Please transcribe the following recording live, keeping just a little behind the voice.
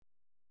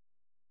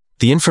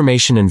The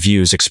information and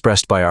views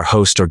expressed by our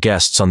host or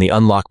guests on the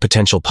Unlock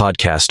Potential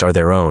podcast are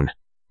their own,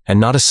 and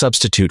not a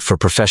substitute for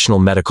professional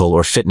medical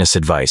or fitness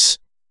advice.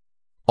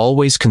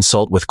 Always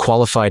consult with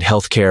qualified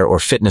healthcare or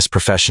fitness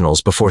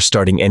professionals before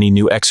starting any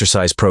new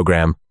exercise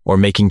program or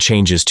making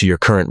changes to your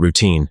current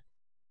routine.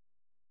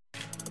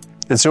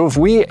 And so if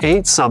we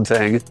ate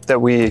something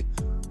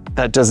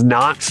that does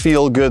not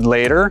feel good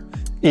later,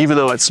 even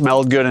though it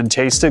smelled good and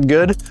tasted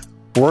good,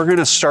 we're going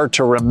to start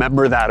to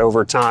remember that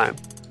over time.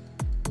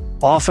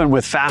 Often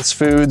with fast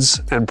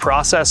foods and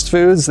processed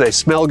foods, they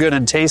smell good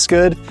and taste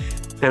good.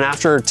 And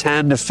after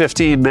 10 to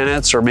 15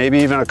 minutes, or maybe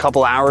even a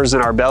couple hours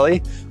in our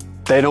belly,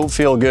 they don't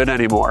feel good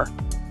anymore.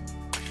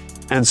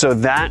 And so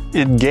that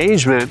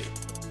engagement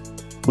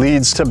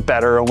leads to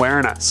better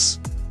awareness.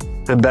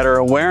 And better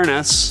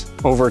awareness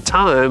over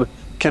time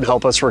can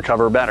help us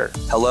recover better.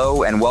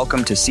 Hello and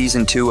welcome to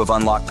Season 2 of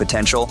Unlock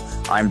Potential.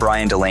 I'm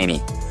Brian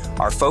Delaney.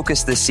 Our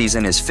focus this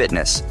season is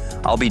fitness.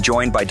 I'll be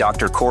joined by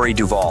Dr. Corey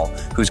Duvall,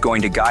 who's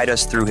going to guide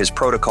us through his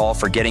protocol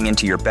for getting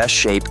into your best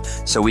shape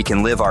so we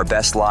can live our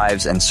best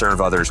lives and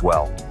serve others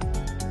well.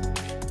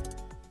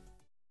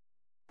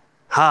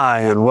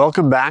 Hi, and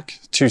welcome back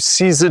to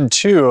Season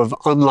 2 of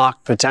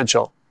Unlock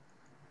Potential.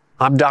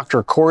 I'm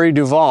Dr. Corey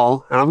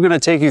Duvall, and I'm going to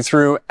take you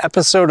through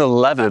Episode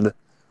 11,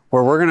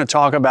 where we're going to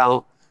talk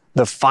about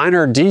the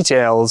finer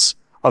details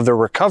of the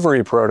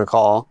recovery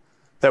protocol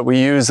that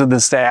we use in the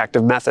Stay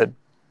Active method.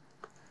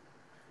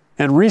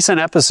 In recent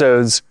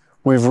episodes,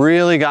 we've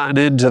really gotten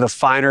into the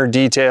finer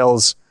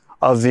details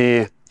of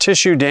the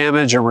tissue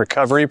damage and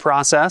recovery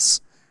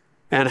process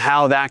and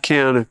how that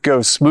can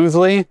go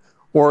smoothly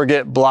or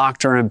get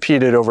blocked or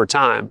impeded over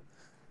time.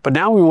 But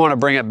now we want to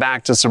bring it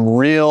back to some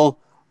real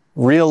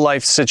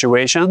life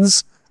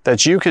situations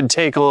that you can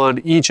take on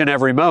each and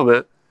every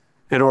moment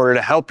in order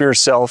to help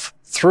yourself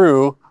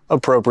through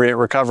appropriate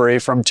recovery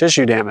from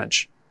tissue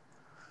damage.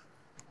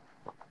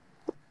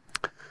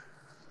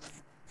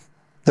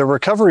 The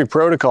recovery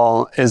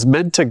protocol is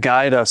meant to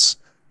guide us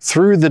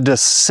through the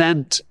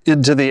descent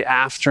into the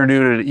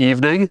afternoon and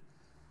evening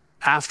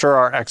after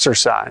our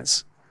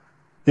exercise.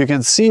 You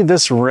can see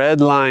this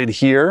red line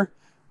here.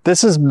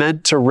 This is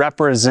meant to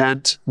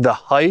represent the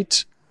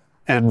height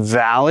and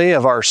valley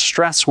of our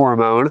stress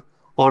hormone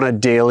on a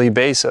daily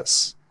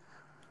basis.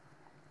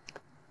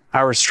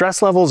 Our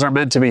stress levels are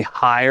meant to be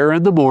higher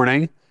in the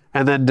morning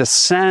and then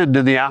descend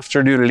in the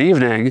afternoon and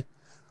evening,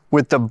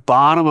 with the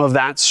bottom of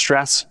that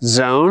stress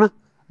zone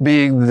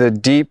being the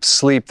deep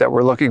sleep that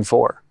we're looking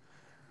for.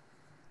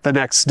 The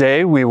next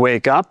day we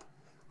wake up,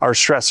 our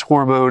stress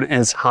hormone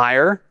is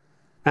higher,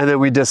 and then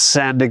we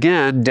descend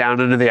again down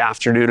into the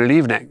afternoon and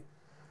evening.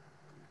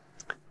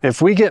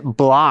 If we get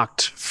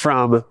blocked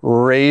from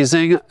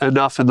raising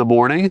enough in the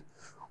morning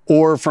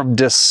or from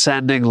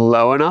descending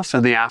low enough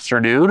in the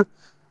afternoon,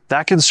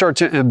 that can start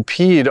to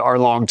impede our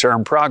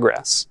long-term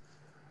progress.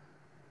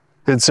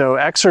 And so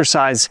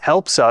exercise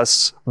helps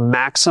us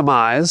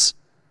maximize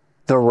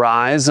the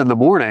rise in the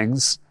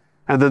mornings,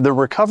 and then the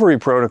recovery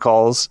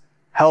protocols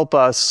help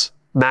us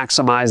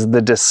maximize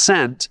the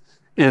descent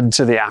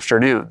into the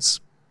afternoons.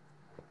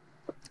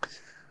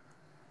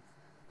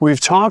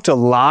 We've talked a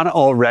lot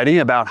already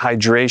about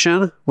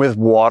hydration with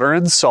water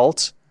and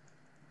salt,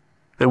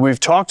 and we've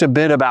talked a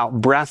bit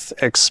about breath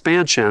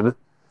expansion,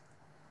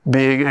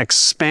 being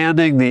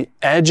expanding the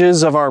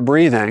edges of our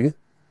breathing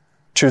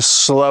to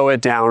slow it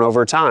down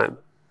over time.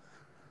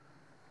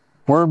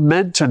 We're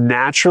meant to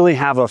naturally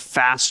have a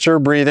faster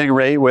breathing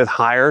rate with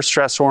higher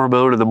stress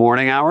hormone in the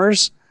morning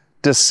hours,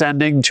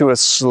 descending to a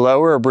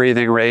slower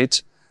breathing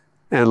rate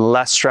and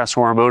less stress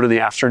hormone in the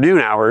afternoon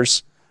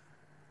hours.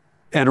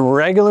 And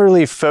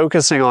regularly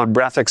focusing on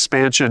breath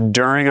expansion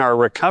during our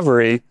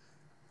recovery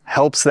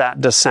helps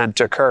that descent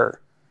occur.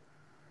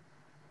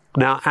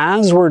 Now,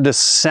 as we're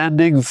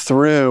descending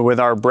through with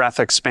our breath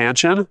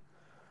expansion,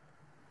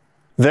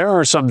 there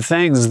are some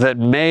things that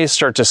may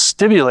start to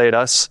stimulate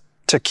us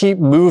to keep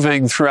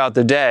moving throughout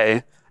the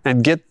day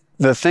and get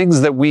the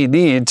things that we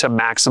need to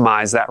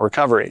maximize that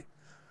recovery.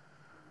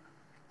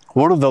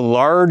 One of the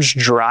large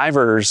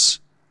drivers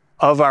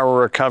of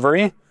our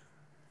recovery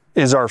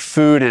is our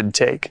food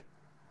intake.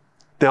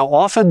 Now,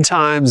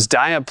 oftentimes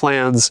diet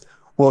plans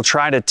will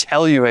try to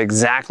tell you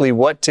exactly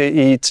what to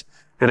eat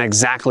and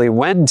exactly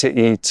when to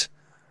eat,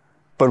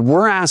 but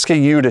we're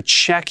asking you to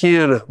check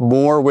in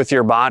more with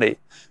your body,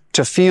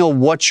 to feel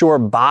what your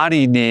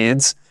body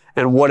needs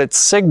and what its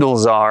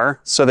signals are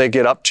so they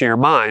get up to your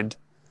mind.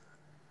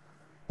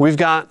 We've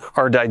got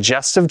our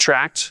digestive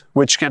tract,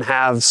 which can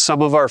have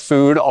some of our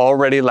food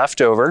already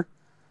left over,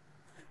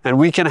 and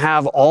we can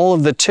have all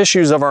of the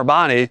tissues of our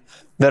body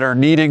that are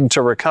needing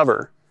to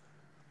recover.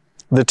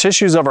 The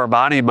tissues of our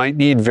body might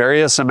need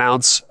various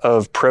amounts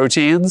of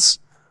proteins,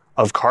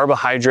 of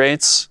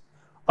carbohydrates,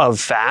 of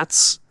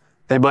fats.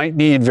 They might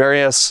need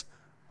various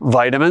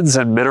vitamins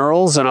and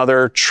minerals and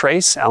other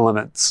trace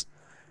elements.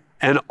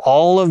 And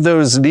all of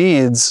those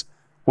needs,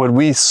 when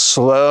we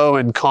slow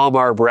and calm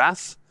our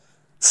breath,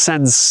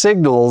 send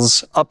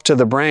signals up to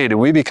the brain,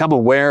 and we become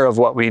aware of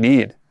what we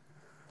need.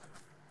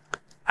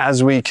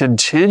 as we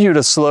continue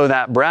to slow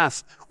that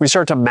breath, we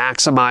start to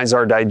maximize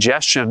our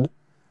digestion,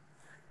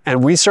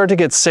 and we start to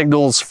get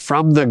signals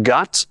from the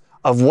gut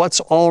of what's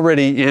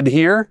already in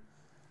here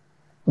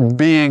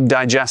being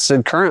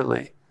digested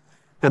currently.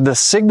 And the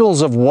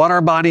signals of what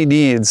our body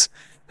needs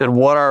and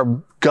what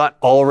our gut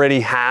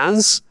already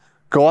has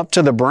go up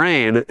to the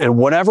brain, and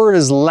whatever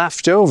is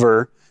left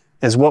over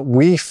is what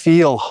we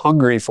feel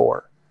hungry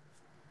for.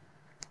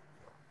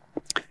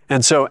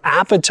 And so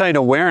appetite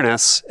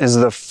awareness is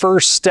the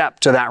first step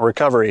to that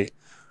recovery.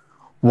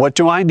 What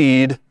do I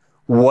need?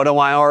 What do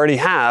I already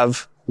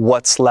have?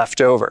 What's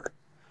left over?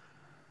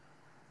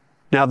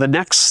 Now, the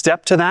next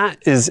step to that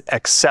is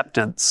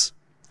acceptance,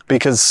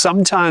 because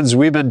sometimes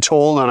we've been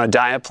told on a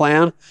diet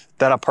plan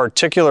that a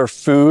particular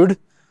food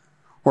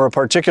or a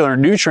particular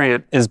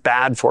nutrient is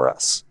bad for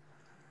us.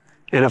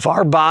 And if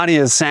our body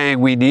is saying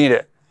we need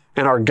it,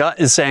 and our gut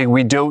is saying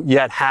we don't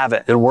yet have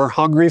it, and we're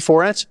hungry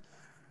for it,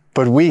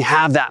 but we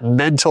have that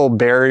mental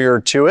barrier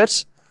to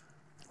it,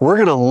 we're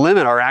going to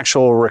limit our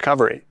actual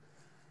recovery.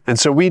 And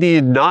so we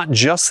need not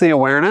just the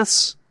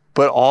awareness,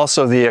 but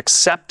also the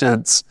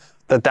acceptance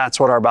that that's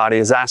what our body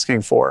is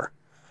asking for.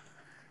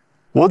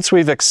 Once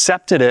we've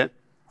accepted it,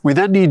 we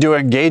then need to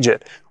engage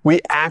it.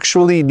 We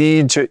actually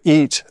need to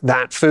eat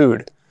that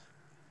food.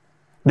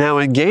 Now,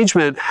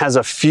 engagement has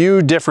a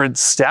few different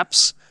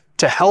steps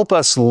to help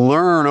us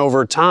learn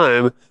over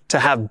time to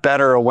have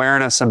better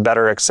awareness and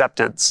better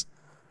acceptance.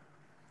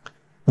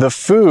 The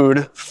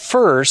food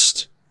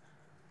first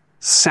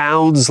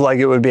sounds like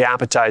it would be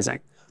appetizing.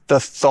 The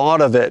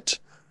thought of it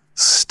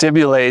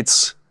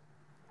stimulates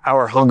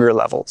our hunger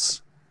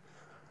levels.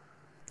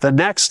 The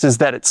next is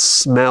that it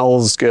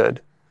smells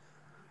good.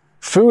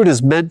 Food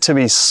is meant to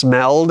be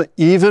smelled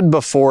even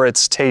before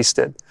it's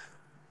tasted.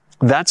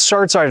 That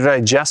starts our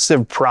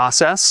digestive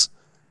process,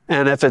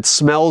 and if it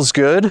smells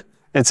good,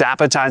 it's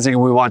appetizing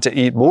and we want to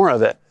eat more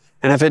of it.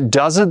 And if it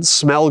doesn't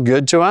smell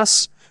good to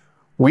us,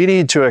 we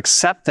need to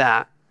accept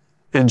that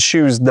and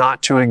choose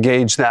not to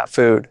engage that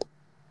food.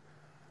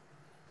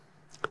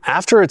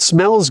 After it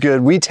smells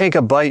good, we take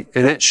a bite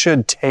and it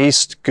should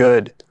taste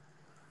good.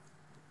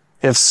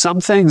 If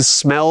something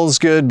smells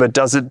good but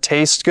doesn't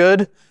taste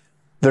good,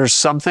 there's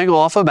something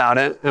off about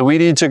it and we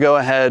need to go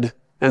ahead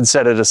and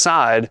set it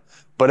aside.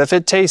 But if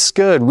it tastes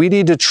good, we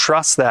need to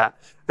trust that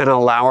and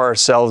allow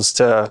ourselves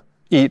to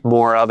eat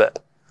more of it.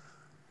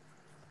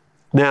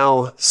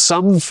 Now,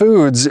 some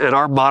foods in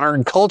our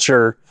modern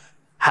culture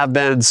have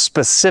been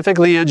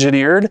specifically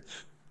engineered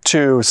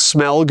to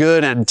smell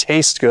good and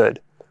taste good.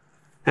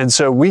 And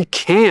so we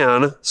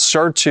can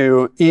start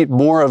to eat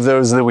more of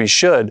those than we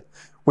should,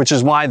 which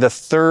is why the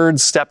third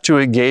step to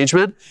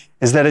engagement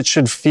is that it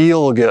should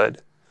feel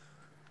good.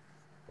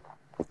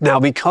 Now,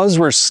 because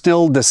we're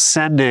still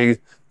descending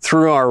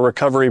through our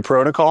recovery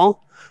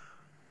protocol,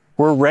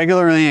 we're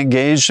regularly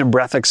engaged in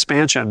breath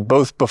expansion,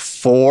 both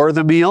before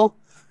the meal,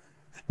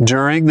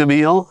 during the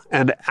meal,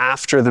 and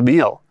after the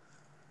meal.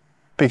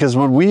 Because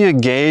when we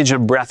engage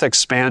in breath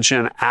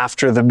expansion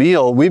after the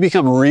meal, we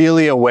become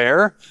really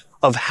aware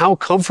of how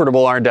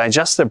comfortable our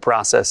digestive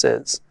process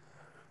is.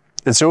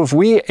 And so if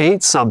we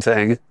ate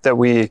something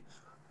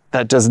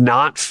that does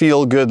not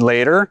feel good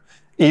later,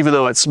 even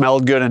though it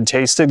smelled good and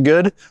tasted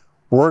good,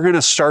 we're going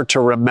to start to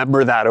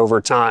remember that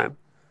over time.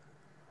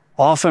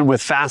 Often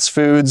with fast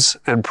foods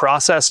and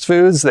processed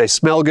foods, they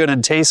smell good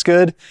and taste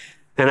good.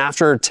 And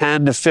after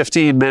 10 to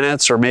 15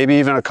 minutes, or maybe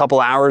even a couple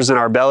hours in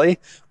our belly,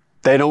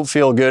 they don't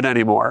feel good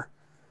anymore.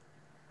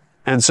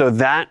 And so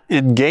that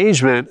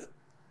engagement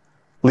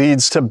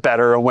leads to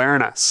better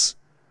awareness.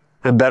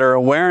 And better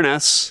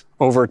awareness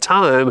over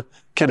time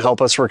can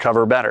help us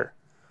recover better.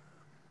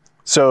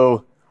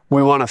 So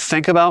we want to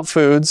think about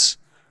foods.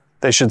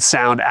 They should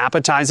sound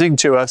appetizing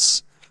to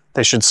us.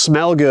 They should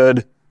smell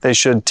good. They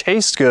should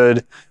taste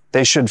good.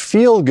 They should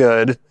feel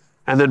good.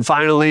 And then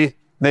finally,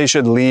 they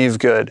should leave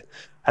good.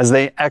 As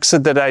they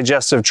exit the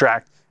digestive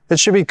tract, it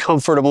should be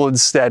comfortable and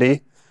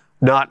steady,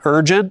 not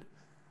urgent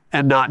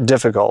and not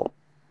difficult.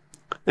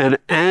 And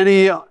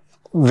any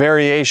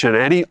variation,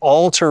 any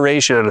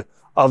alteration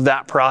of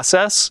that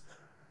process,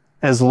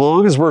 as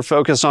long as we're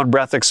focused on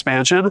breath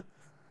expansion,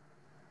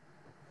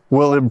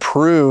 will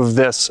improve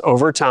this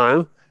over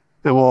time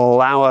and will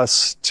allow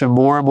us to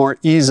more and more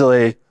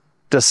easily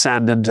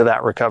descend into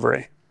that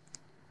recovery.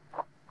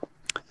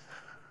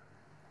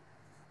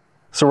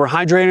 So we're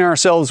hydrating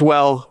ourselves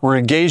well. We're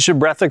engaged in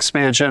breath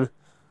expansion.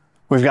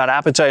 We've got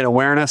appetite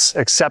awareness,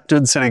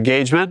 acceptance, and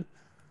engagement.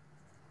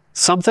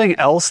 Something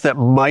else that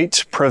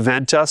might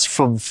prevent us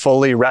from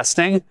fully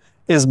resting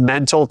is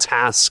mental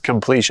task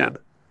completion.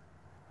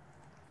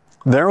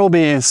 There will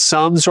be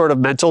some sort of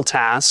mental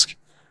task,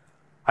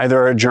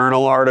 either a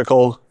journal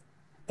article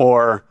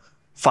or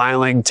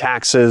filing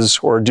taxes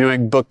or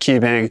doing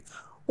bookkeeping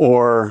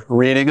or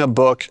reading a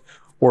book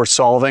or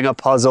solving a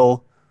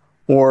puzzle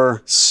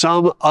or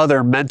some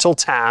other mental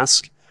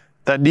task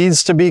that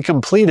needs to be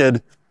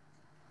completed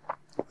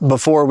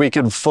before we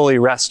can fully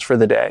rest for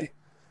the day.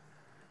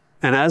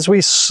 And as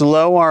we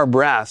slow our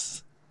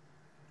breath,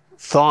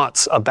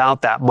 thoughts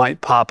about that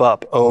might pop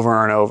up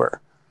over and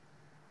over.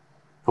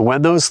 And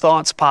when those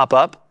thoughts pop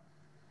up,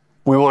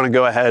 we want to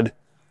go ahead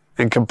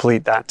and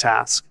complete that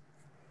task.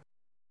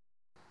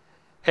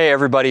 Hey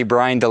everybody,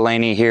 Brian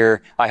Delaney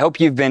here. I hope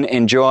you've been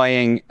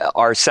enjoying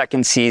our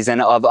second season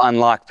of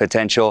Unlock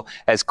Potential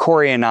as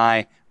Corey and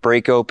I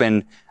break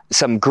open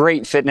some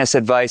great fitness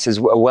advice as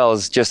well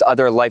as just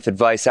other life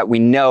advice that we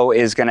know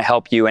is going to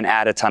help you and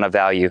add a ton of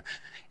value.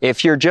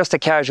 If you're just a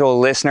casual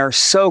listener,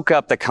 soak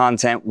up the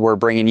content we're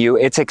bringing you.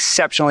 It's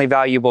exceptionally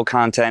valuable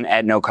content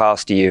at no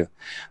cost to you.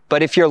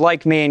 But if you're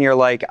like me and you're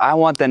like, I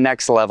want the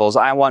next levels,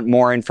 I want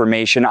more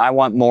information, I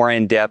want more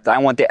in depth, I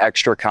want the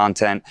extra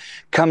content,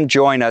 come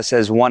join us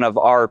as one of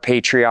our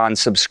Patreon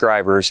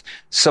subscribers.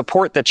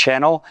 Support the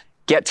channel,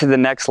 get to the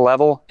next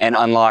level, and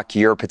unlock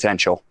your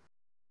potential.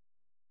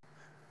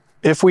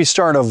 If we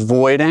start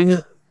avoiding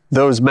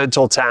those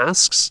mental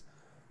tasks,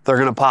 they're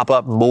going to pop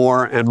up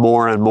more and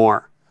more and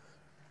more.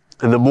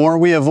 And the more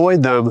we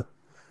avoid them,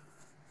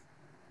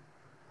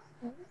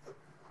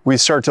 we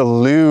start to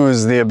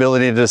lose the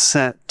ability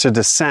to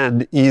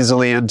descend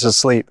easily into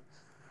sleep.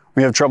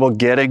 We have trouble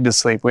getting to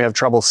sleep. We have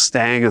trouble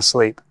staying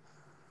asleep.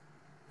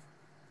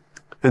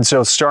 And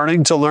so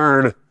starting to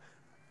learn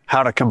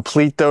how to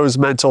complete those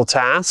mental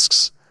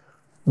tasks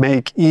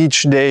make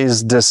each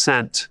day's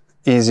descent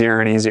easier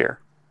and easier.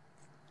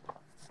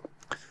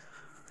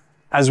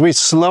 As we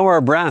slow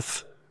our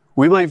breath,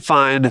 we might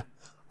find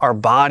our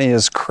body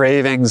is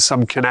craving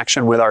some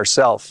connection with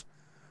ourself.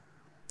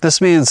 This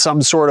means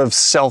some sort of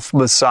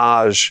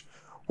self-massage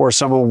or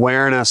some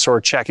awareness or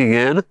checking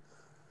in.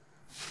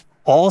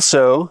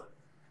 Also,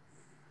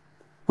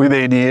 we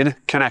may need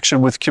connection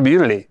with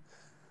community.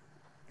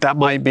 That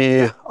might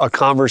be a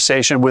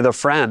conversation with a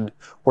friend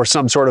or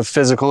some sort of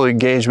physical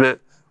engagement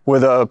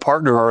with a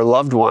partner or a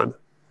loved one.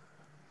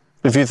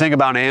 If you think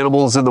about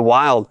animals in the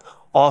wild,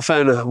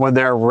 often when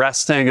they're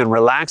resting and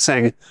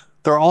relaxing,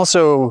 they're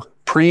also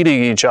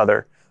preening each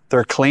other,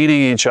 they're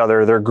cleaning each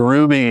other, they're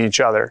grooming each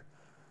other.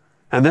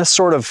 And this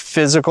sort of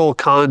physical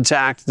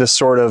contact, this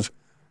sort of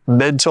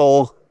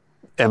mental,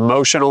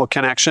 emotional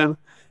connection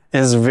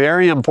is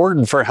very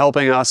important for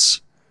helping us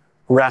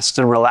rest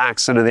and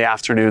relax into the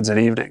afternoons and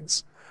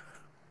evenings.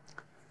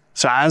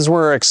 So as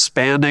we're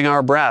expanding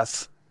our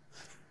breath,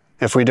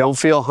 if we don't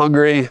feel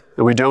hungry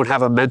and we don't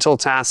have a mental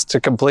task to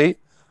complete,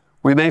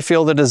 we may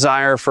feel the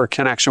desire for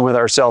connection with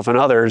ourselves and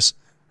others,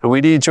 and we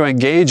need to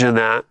engage in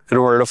that in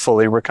order to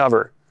fully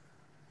recover.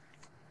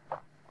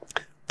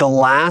 The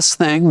last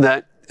thing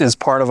that is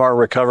part of our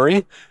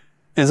recovery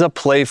is a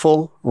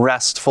playful,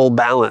 restful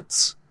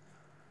balance.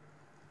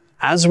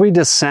 As we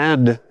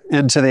descend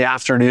into the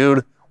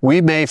afternoon,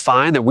 we may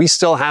find that we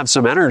still have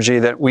some energy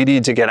that we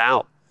need to get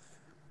out.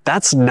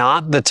 That's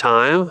not the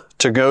time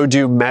to go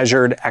do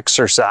measured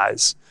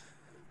exercise,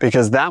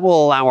 because that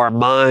will allow our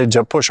mind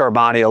to push our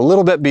body a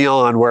little bit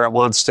beyond where it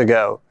wants to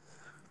go.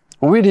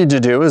 What we need to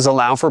do is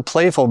allow for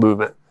playful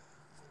movement.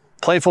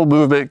 Playful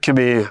movement can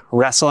be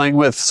wrestling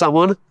with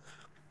someone.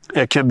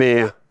 It can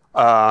be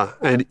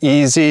an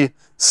easy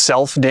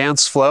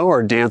self-dance flow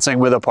or dancing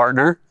with a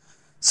partner.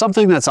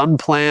 Something that's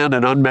unplanned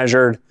and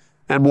unmeasured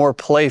and more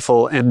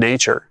playful in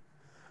nature.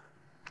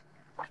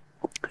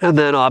 And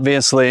then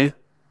obviously,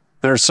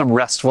 there's some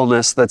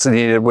restfulness that's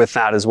needed with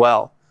that as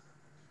well.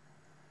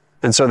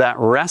 And so that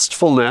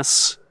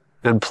restfulness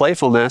and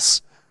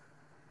playfulness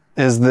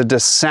is the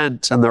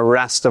descent and the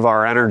rest of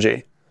our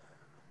energy.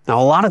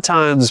 Now, a lot of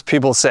times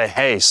people say,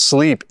 hey,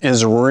 sleep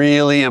is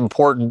really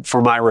important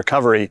for my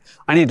recovery.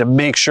 I need to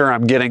make sure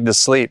I'm getting to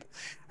sleep.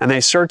 And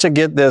they start to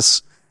get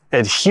this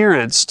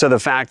adherence to the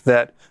fact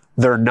that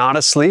they're not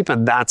asleep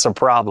and that's a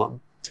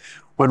problem.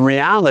 When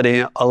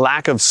reality, a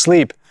lack of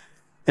sleep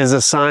is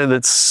a sign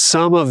that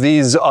some of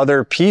these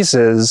other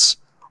pieces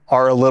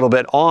are a little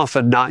bit off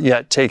and not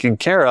yet taken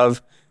care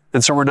of.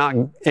 And so we're not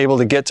able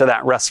to get to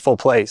that restful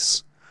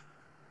place.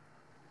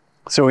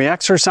 So we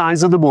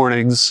exercise in the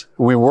mornings,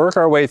 we work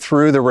our way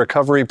through the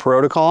recovery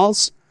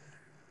protocols.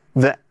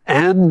 The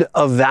end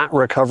of that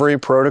recovery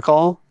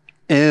protocol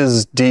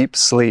is deep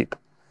sleep.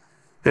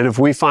 And if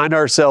we find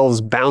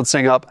ourselves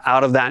bouncing up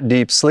out of that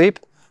deep sleep,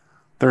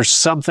 there's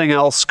something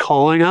else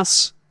calling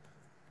us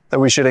that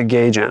we should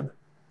engage in.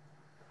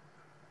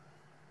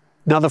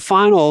 Now, the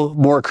final,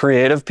 more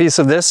creative piece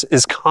of this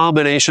is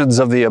combinations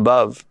of the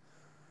above.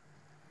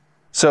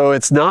 So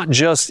it's not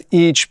just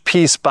each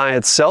piece by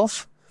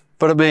itself,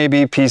 but it may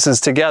be pieces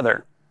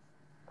together.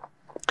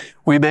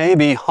 We may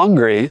be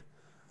hungry,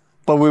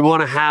 but we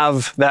want to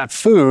have that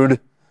food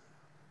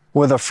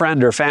with a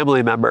friend or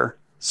family member.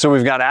 So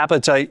we've got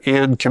appetite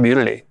and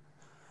community.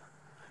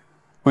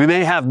 We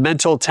may have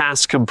mental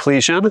task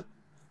completion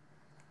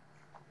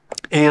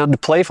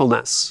and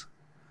playfulness.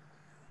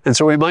 And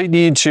so we might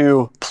need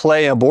to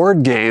play a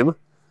board game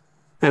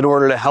in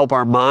order to help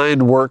our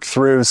mind work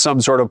through some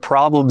sort of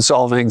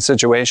problem-solving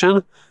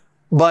situation,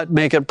 but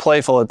make it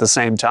playful at the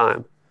same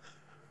time.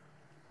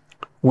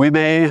 We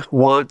may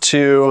want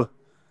to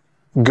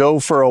go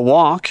for a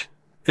walk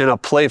in a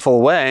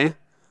playful way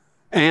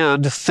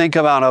and think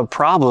about a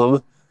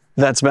problem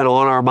that's been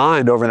on our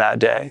mind over that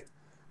day.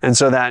 And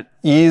so that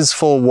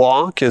easeful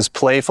walk is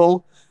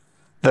playful.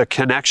 the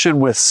connection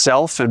with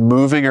self and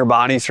moving your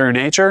body through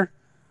nature,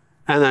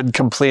 and then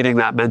completing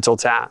that mental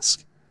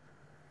task.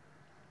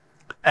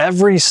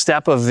 Every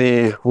step of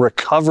the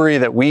recovery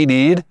that we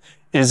need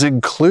is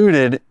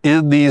included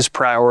in these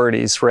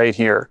priorities right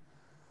here.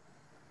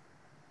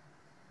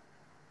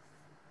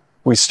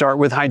 We start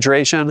with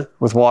hydration,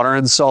 with water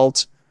and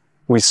salt.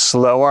 We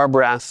slow our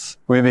breath.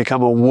 We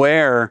become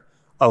aware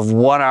of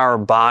what our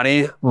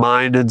body,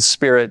 mind, and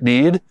spirit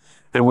need.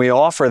 And we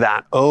offer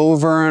that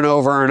over and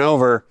over and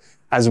over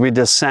as we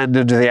descend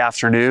into the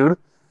afternoon.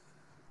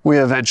 We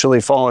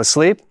eventually fall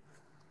asleep.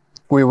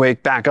 We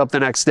wake back up the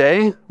next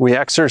day. We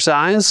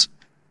exercise.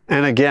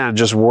 And again,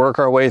 just work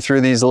our way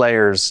through these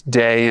layers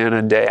day in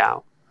and day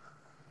out.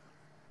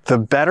 The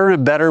better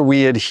and better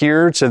we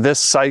adhere to this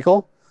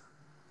cycle,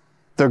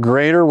 the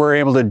greater we're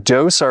able to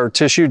dose our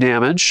tissue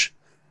damage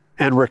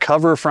and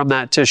recover from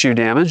that tissue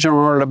damage in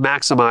order to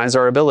maximize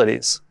our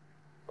abilities.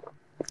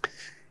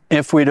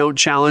 If we don't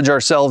challenge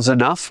ourselves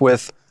enough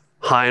with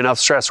high enough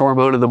stress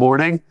hormone in the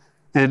morning,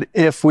 and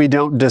if we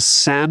don't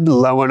descend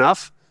low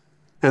enough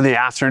in the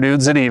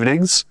afternoons and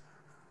evenings,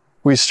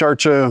 we start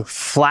to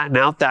flatten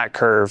out that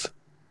curve.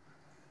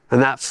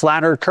 And that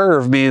flatter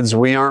curve means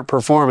we aren't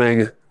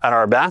performing at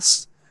our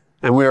best,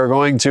 and we are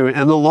going to,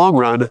 in the long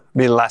run,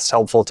 be less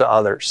helpful to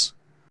others.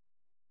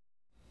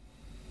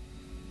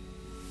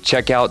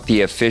 Check out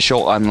the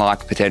official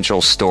Unlock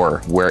Potential store,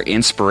 where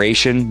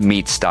inspiration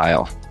meets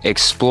style.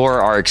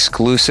 Explore our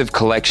exclusive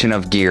collection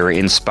of gear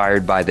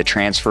inspired by the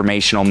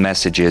transformational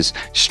messages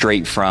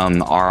straight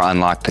from our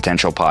Unlock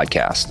Potential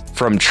podcast.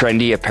 From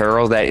trendy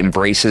apparel that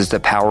embraces the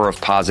power of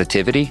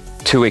positivity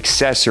to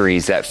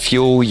accessories that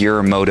fuel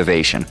your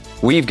motivation.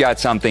 We've got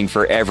something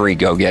for every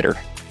go-getter.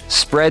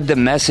 Spread the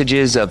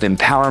messages of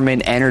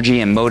empowerment,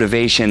 energy, and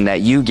motivation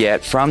that you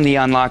get from the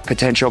Unlock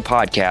Potential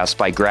podcast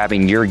by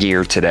grabbing your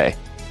gear today.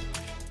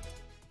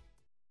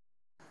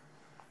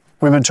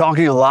 We've been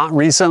talking a lot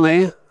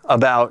recently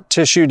about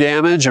tissue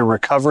damage and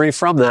recovery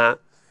from that.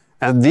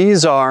 And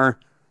these are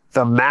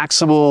the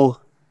maximal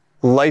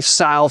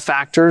lifestyle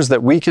factors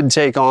that we can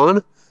take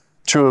on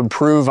to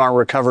improve our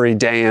recovery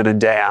day in and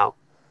day out.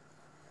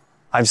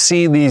 I've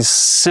seen these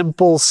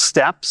simple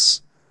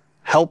steps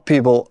help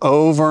people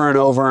over and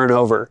over and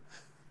over.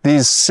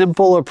 These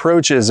simple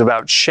approaches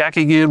about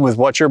checking in with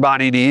what your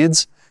body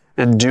needs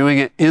and doing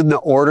it in the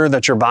order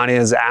that your body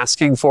is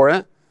asking for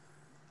it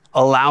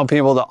allow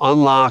people to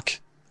unlock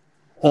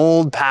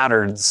old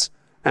patterns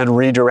and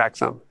redirect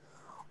them.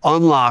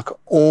 Unlock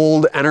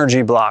old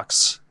energy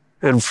blocks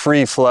and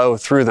free flow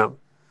through them.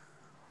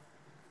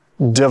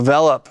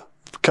 Develop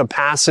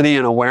capacity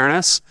and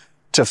awareness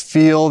to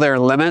feel their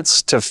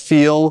limits, to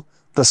feel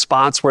the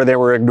spots where they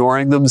were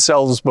ignoring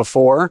themselves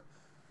before,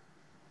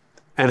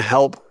 and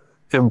help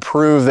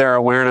improve their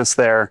awareness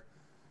there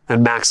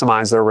and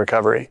maximize their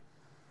recovery.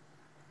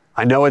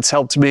 I know it's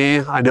helped me.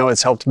 I know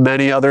it's helped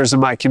many others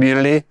in my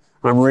community.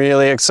 I'm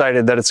really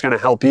excited that it's going to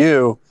help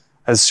you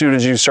as soon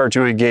as you start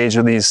to engage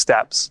in these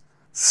steps.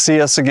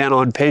 See us again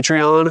on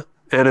Patreon,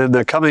 and in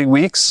the coming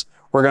weeks,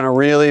 we're going to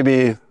really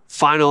be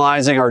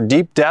finalizing our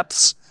deep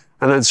depths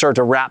and then start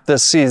to wrap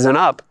this season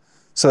up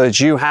so that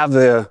you have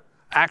the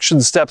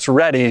action steps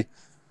ready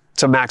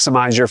to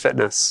maximize your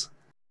fitness.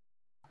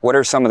 What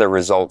are some of the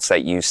results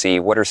that you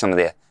see? What are some of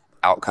the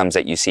outcomes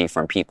that you see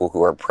from people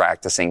who are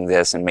practicing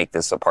this and make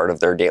this a part of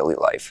their daily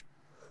life?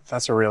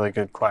 That's a really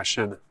good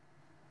question.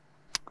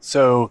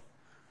 So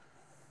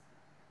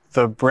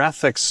the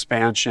breath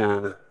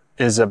expansion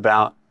is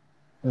about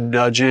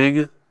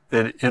nudging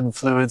and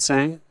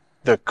influencing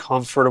the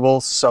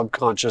comfortable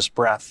subconscious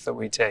breath that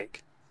we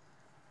take.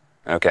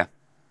 Okay.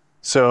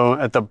 So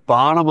at the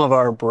bottom of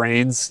our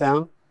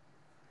brainstem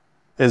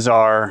is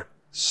our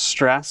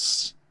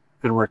stress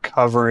and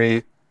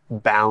recovery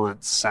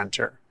balance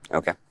center.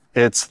 Okay.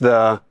 It's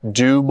the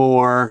do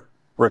more,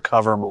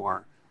 recover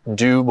more.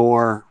 Do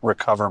more,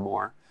 recover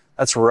more.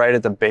 That's right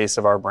at the base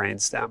of our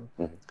brainstem.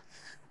 Mm-hmm.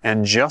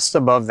 And just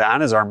above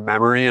that is our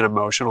memory and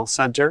emotional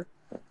center.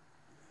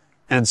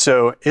 And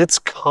so it's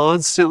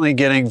constantly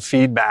getting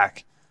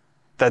feedback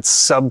that's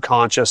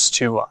subconscious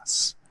to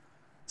us.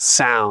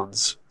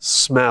 Sounds,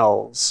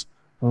 smells,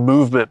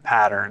 movement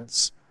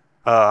patterns,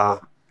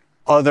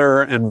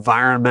 other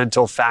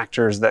environmental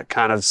factors that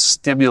kind of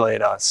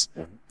stimulate us,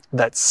 mm-hmm.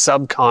 that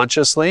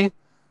subconsciously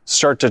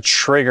start to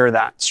trigger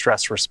that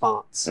stress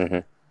response. Mm-hmm.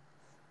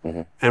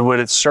 Mm-hmm. And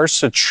when it starts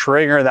to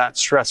trigger that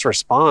stress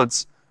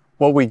response,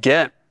 what we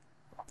get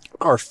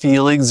are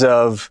feelings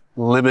of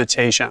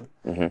limitation,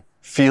 mm-hmm.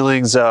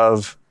 feelings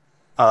of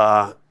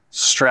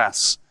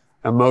stress,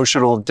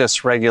 emotional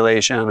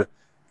dysregulation,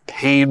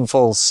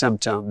 painful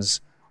symptoms,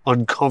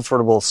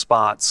 uncomfortable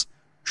spots,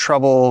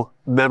 trouble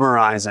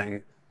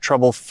memorizing,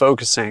 trouble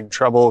focusing,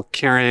 trouble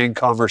carrying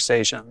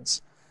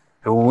conversations.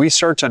 And when we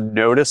start to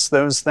notice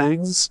those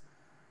things,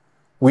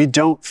 we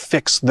don't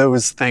fix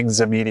those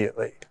things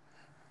immediately.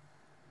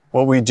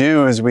 What we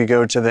do is we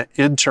go to the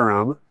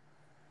interim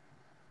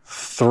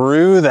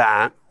through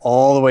that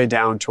all the way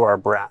down to our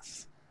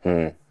breath.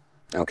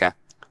 Okay.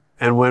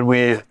 And when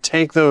we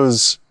take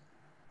those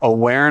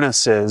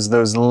awarenesses,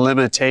 those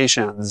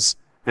limitations,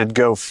 and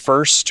go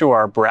first to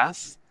our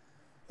breath,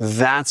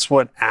 that's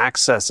what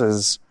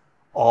accesses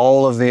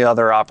all of the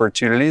other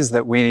opportunities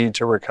that we need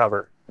to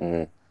recover.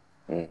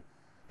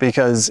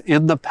 Because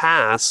in the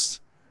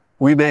past,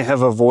 we may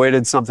have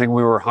avoided something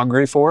we were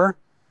hungry for.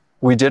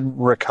 We didn't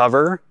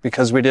recover.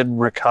 Because we didn't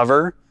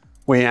recover,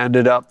 we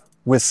ended up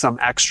with some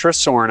extra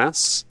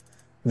soreness.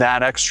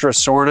 That extra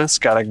soreness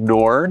got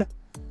ignored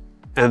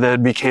and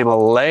then became a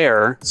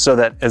layer, so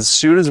that as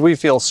soon as we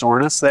feel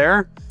soreness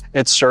there,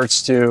 it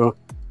starts to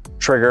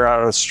trigger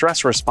out a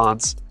stress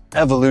response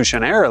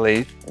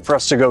evolutionarily for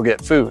us to go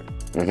get food.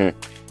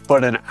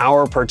 But in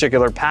our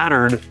particular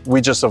pattern,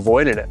 we just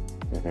avoided it.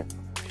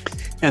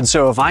 And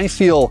so if I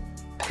feel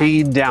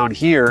pain down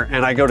here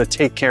and I go to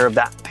take care of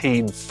that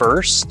pain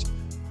first,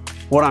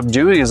 what I'm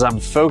doing is I'm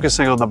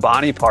focusing on the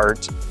body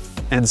part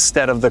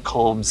instead of the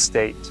calm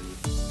state.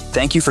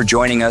 Thank you for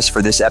joining us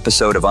for this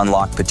episode of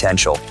Unlock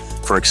Potential.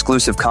 For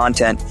exclusive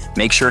content,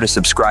 make sure to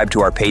subscribe to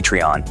our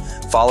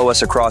Patreon. Follow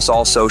us across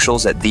all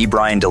socials at The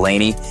Brian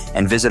Delaney,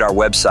 and visit our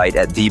website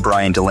at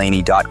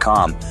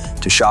thebriandelaney.com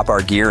to shop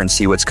our gear and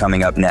see what's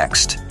coming up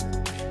next.